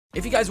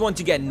If you guys want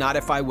to get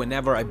notified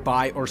whenever I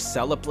buy or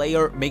sell a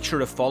player, make sure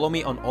to follow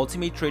me on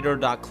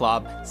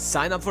ultimatetrader.club,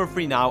 sign up for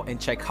free now, and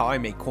check how I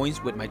make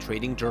coins with my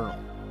trading journal.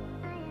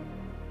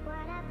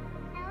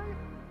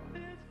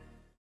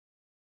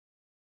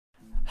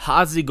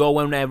 How's it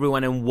going,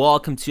 everyone, and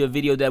welcome to a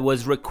video that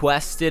was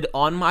requested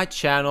on my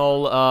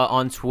channel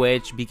on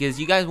Twitch because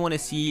you guys want to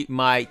see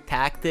my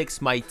tactics,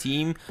 my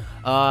team.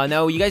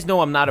 Now you guys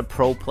know I'm not a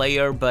pro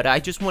player, but I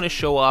just want to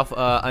show off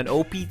an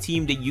OP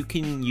team that you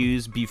can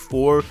use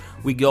before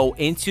we go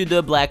into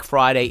the Black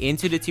Friday,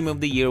 into the team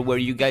of the year, where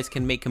you guys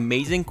can make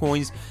amazing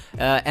coins.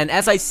 And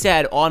as I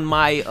said on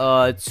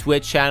my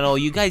Twitch channel,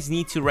 you guys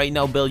need to right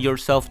now build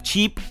yourself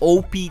cheap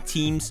OP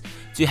teams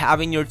to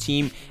have in your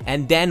team,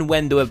 and then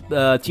when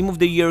the team of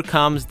the year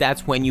comes,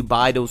 that's when you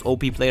buy those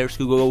OP players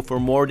who go for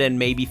more than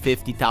maybe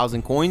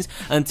 50,000 coins.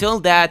 Until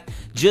that,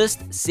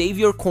 just save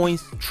your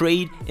coins,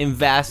 trade,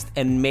 invest,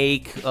 and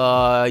make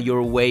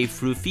your way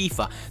through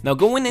FIFA. Now,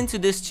 going into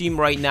this team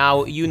right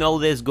now, you know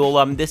this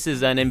Golem. This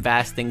is an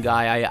investing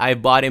guy. I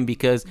bought him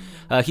because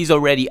he's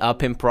already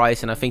up in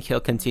price, and I think he'll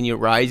continue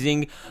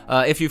rising.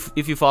 If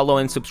you follow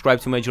and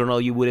subscribe to my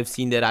journal, you would have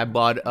seen that I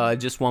bought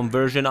just one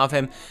version of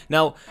him.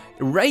 Now,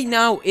 right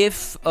now,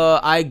 if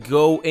I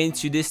go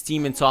into this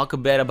team and talk a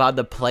bit about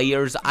the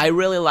players, I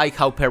really like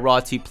how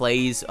Perotti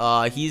plays.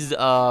 He's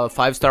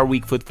 5-star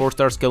weak foot,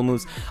 4-star skill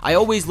moves. I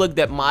always look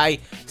that my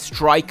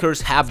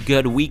strikers have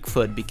good weak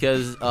foot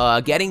because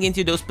getting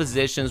into those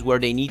positions where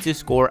they need to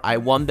score, I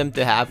want them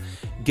to have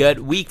good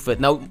weak foot.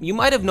 Now, you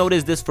might have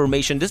noticed this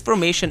formation. This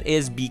formation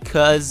is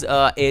because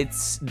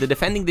the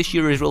defending this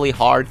year is really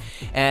hard,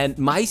 and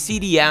my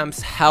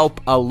CDMs help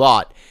a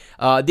lot.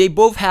 They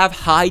both have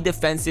high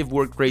defensive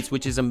work rates,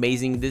 which is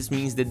amazing. This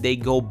means that they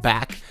go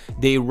back,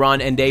 they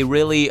run, and they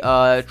really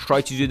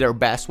try to do their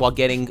best while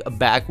getting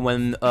back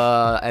when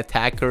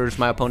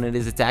my opponent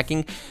is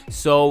attacking.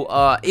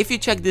 So if you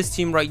check this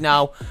team right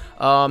now,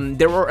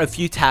 there are a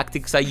few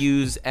tactics I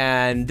use,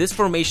 and this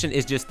formation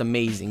is just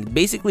amazing.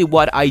 Basically,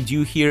 what I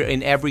do here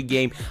in every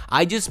game,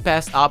 I just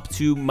pass up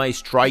to my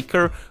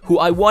striker, who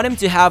I want him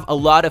to have a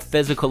lot of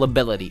physical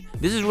ability.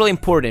 This is really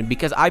important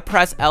because I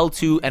press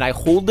L2 and I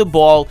hold the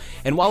ball,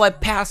 and while I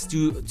pass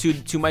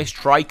to my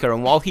striker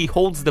and while he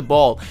holds the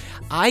ball,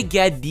 I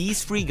get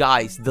these three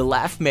guys, the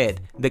left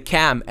mid, the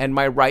cam, and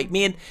my right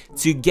mid,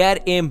 to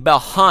get in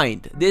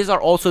behind. These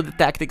are also the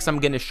tactics I'm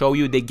going to show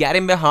you. They get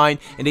in behind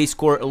and they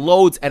score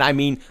loads, and I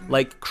mean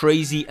like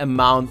crazy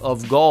amount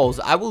of goals.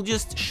 I will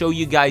just show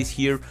you guys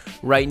here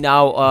right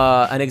now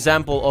an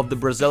example of the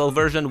Brazil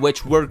version,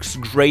 which works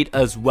great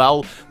as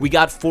well. We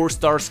got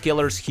 4-star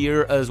skillers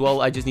here as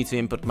well. I just need to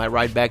input my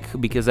right back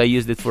because I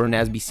used it for an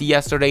SBC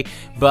yesterday.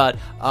 But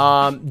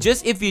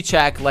just if you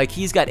check, like,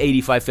 he's got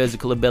 85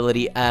 physical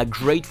ability,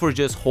 great for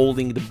just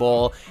holding the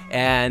ball,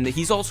 and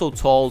he's also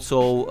tall,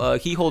 so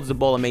he holds the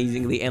ball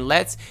amazingly and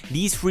lets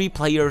these three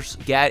players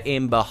get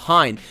in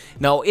behind.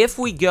 Now, if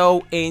we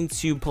go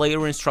into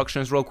player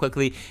instructions real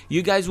quickly,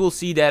 you guys will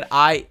see that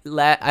I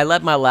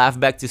let my left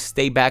back to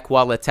stay back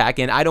while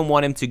attacking. I don't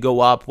want him to go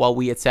up while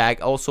we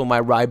attack. Also, my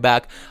right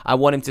back, I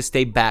want him to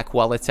stay back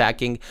while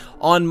attacking.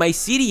 On my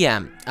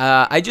CDM,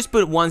 I just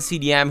put one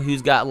CDM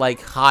who's got like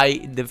high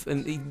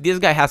this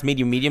guy has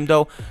medium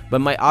though,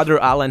 but my other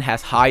Alan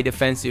has high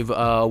defensive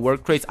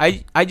work rates.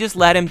 I just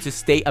let him to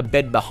stay a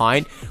bit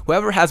behind.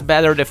 Whoever has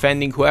better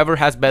defending, whoever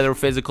has better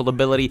physical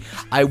ability,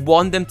 I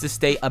want them to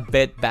stay a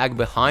bit back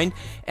behind.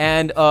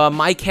 And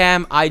my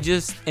cam, I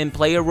just in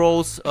player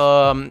roles,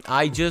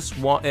 I just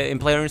want in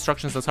player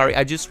instructions, I'm sorry,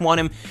 I just want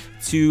him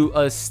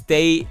to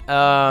stay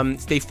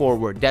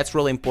forward. That's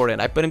really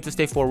important. I put him to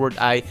stay forward.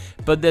 I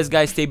put this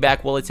guy stay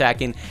back while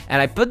attacking,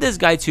 and I put this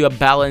guy to a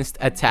balanced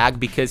attack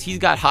because he's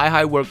got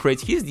high work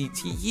rates. He's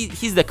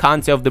the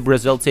Conte of the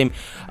Brazil team,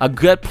 a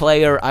good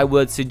player. I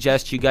would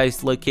suggest you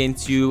guys look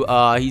into.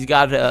 He's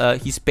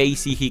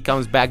spacey. He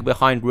comes back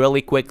behind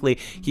really quickly.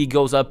 He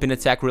goes up in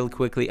attack really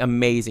quickly.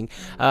 Amazing.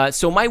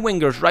 So my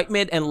wingers, right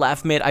mid and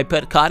left mid, I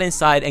put cut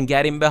inside and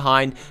get him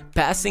behind,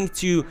 passing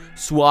to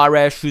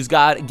Suarez, who's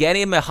got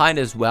getting behind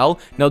as well.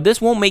 Now,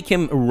 this won't make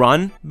him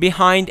run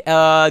behind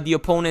the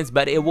opponents,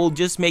 but it will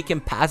just make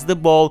him pass the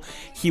ball.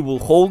 He will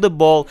hold the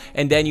ball,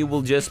 and then you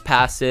will just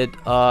pass it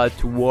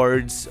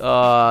towards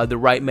the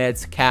right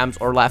mids, cams,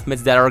 or left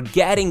mids that are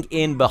getting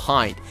in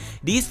behind.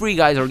 These three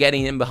guys are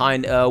getting in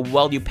behind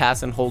while you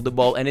pass and hold the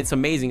ball, and it's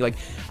amazing. Like,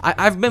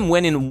 I've been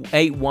winning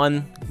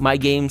 8-1 my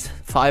games,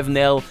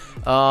 5-0,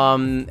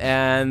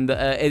 and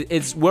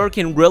it's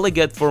working really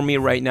good for me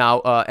right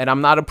now. And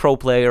I'm not a pro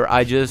player.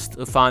 I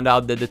just found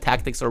out that the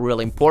tactics are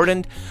really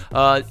important,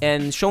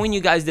 and showing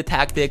you guys the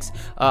tactics.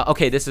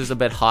 Okay, this is a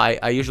bit high.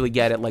 I usually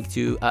get it like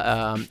to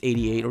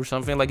 88 or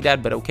something like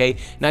that, but okay,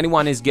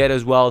 91 is good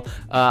as well.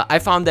 I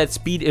found that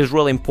speed is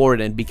really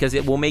important because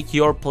it will make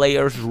your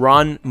players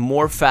run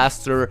more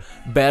faster,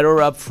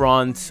 better up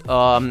front.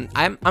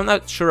 I'm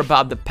not sure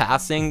about the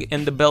passing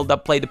in the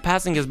build-up play. The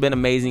passing has been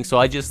amazing, so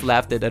I just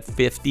left it at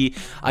 50.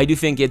 accuracy. I do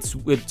think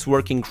it's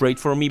working great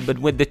for me, but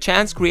with the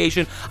chance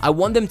creation, I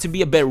want them to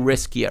be a bit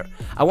riskier.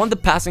 I want the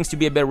passings to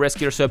be a bit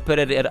riskier, so I put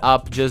it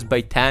up just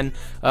by 10.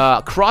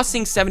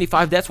 Crossing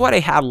 75, that's what I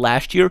had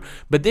last year,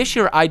 but this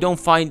year I don't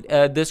find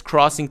this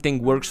crossing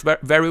thing works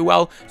very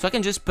well, so I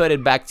can just put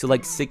it back to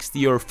like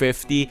 60 or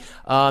 50.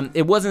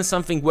 It wasn't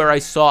something where I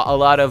saw a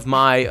lot of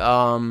my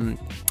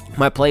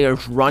my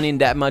players running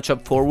that much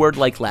up forward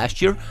like last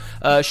year.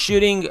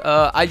 Shooting,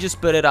 I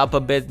just put it up a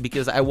bit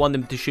because I want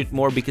them to shoot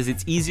more, because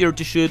it's easier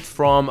to shoot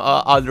from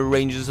other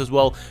ranges as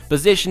well.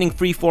 Positioning,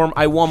 freeform,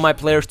 I want my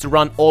players to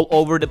run all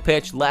over the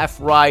pitch, left,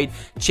 right,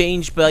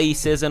 change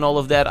places and all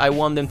of that. I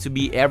want them to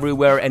be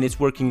everywhere, and it's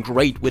working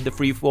great with the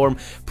freeform.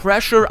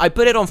 Pressure, I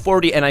put it on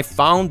 40, and I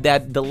found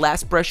that the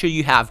less pressure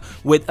you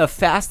have with a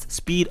fast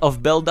speed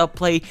of build-up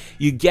play,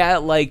 you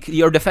get like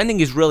your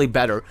defending is really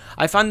better.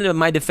 I found that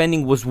my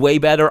defending was way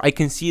better. I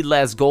concede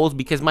less goals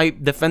because my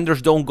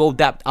defenders don't go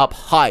that up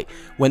high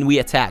when we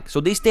attack,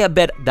 so they stay a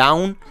bit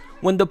down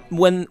when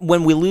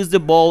we lose the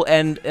ball,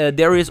 and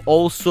there is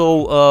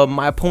also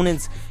my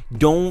opponents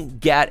don't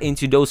get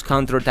into those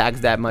counterattacks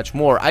that much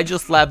more. I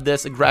just left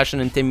this aggression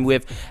and team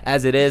width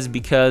as it is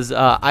because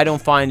I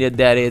don't find it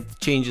that it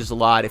changes a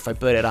lot if I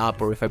put it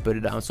up or if I put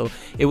it down, so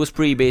it was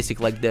pretty basic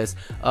like this.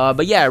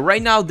 But yeah,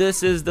 right now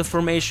this is the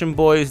formation,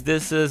 boys.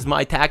 This is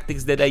my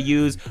tactics that I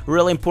use.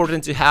 Really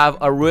important to have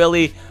a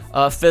really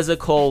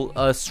physical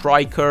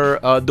striker.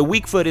 The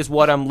weak foot is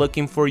what I'm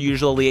looking for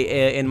usually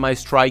in my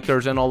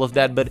strikers and all of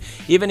that, but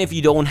even if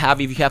you don't have,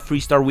 if you have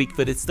 3-star weak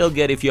foot, it's still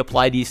good if you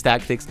apply these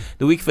tactics.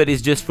 The weak foot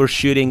is just for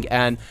shooting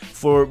and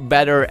for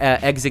better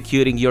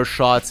executing your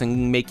shots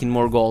and making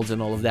more goals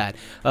and all of that.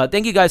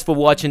 Thank you guys for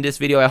watching this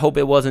video. I hope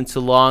it wasn't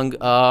too long.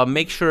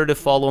 Make sure to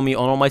follow me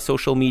on all my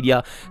social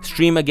media,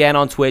 stream again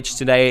on Twitch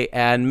today,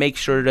 and make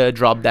sure to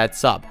drop that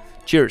sub.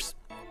 Cheers.